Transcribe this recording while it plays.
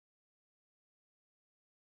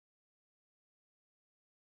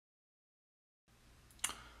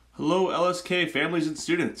Hello LSK families and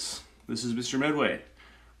students, this is Mr. Medway.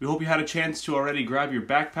 We hope you had a chance to already grab your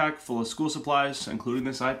backpack full of school supplies, including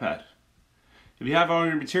this iPad. If you have all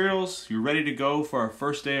your materials, you're ready to go for our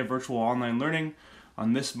first day of virtual online learning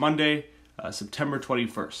on this Monday, September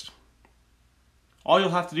 21st. All you'll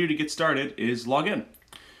have to do to get started is log in.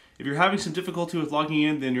 If you're having some difficulty with logging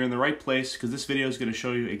in, then you're in the right place because this video is going to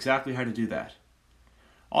show you exactly how to do that.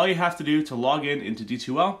 All you have to do to log in into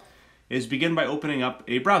D2L is begin by opening up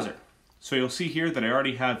a browser. So you'll see here that I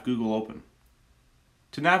already have Google open.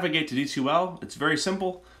 To navigate to D2L, it's very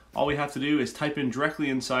simple. All we have to do is type in directly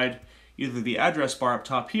inside either the address bar up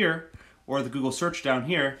top here or the Google search down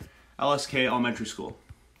here, LSK Elementary School.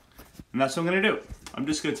 And that's what I'm going to do. I'm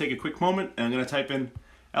just going to take a quick moment and I'm going to type in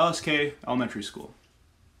LSK Elementary School.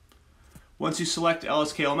 Once you select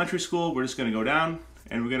LSK Elementary School, we're just going to go down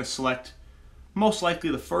and we're going to select most likely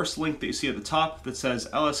the first link that you see at the top that says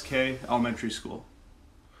LSK Elementary School.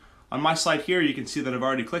 On my side here, you can see that I've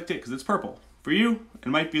already clicked it because it's purple. For you, it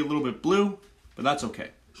might be a little bit blue, but that's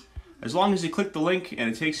okay. As long as you click the link and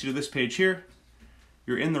it takes you to this page here,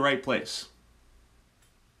 you're in the right place.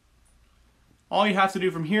 All you have to do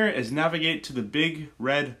from here is navigate to the big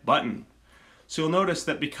red button. So you'll notice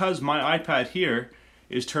that because my iPad here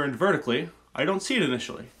is turned vertically, I don't see it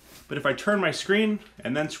initially. But if I turn my screen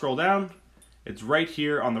and then scroll down, it's right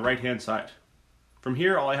here on the right hand side. From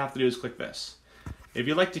here, all I have to do is click this. If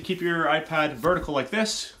you like to keep your iPad vertical like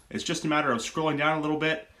this, it's just a matter of scrolling down a little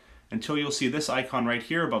bit until you'll see this icon right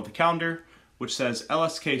here above the calendar, which says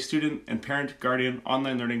LSK Student and Parent Guardian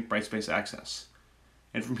Online Learning Brightspace Access.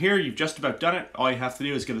 And from here, you've just about done it. All you have to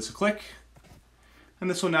do is give this a click, and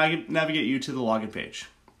this will navigate you to the login page.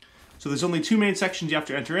 So there's only two main sections you have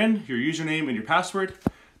to enter in, your username and your password.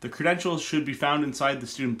 The credentials should be found inside the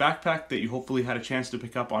student backpack that you hopefully had a chance to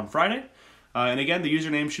pick up on Friday. And again, the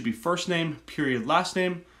username should be first name, period, last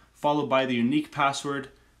name, followed by the unique password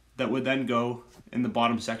that would then go in the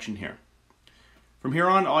bottom section here. From here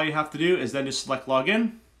on, all you have to do is then just select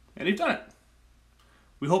login, and you've done it.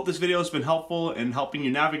 We hope this video has been helpful in helping you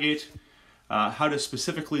navigate how to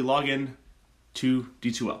specifically log in to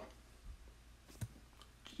D2L.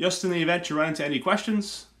 Just in the event you run into any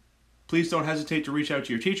questions, please don't hesitate to reach out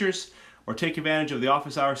to your teachers or take advantage of the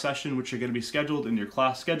office hour session, which are going to be scheduled in your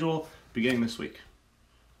class schedule beginning this week.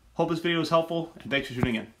 Hope this video was helpful, and thanks for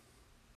tuning in.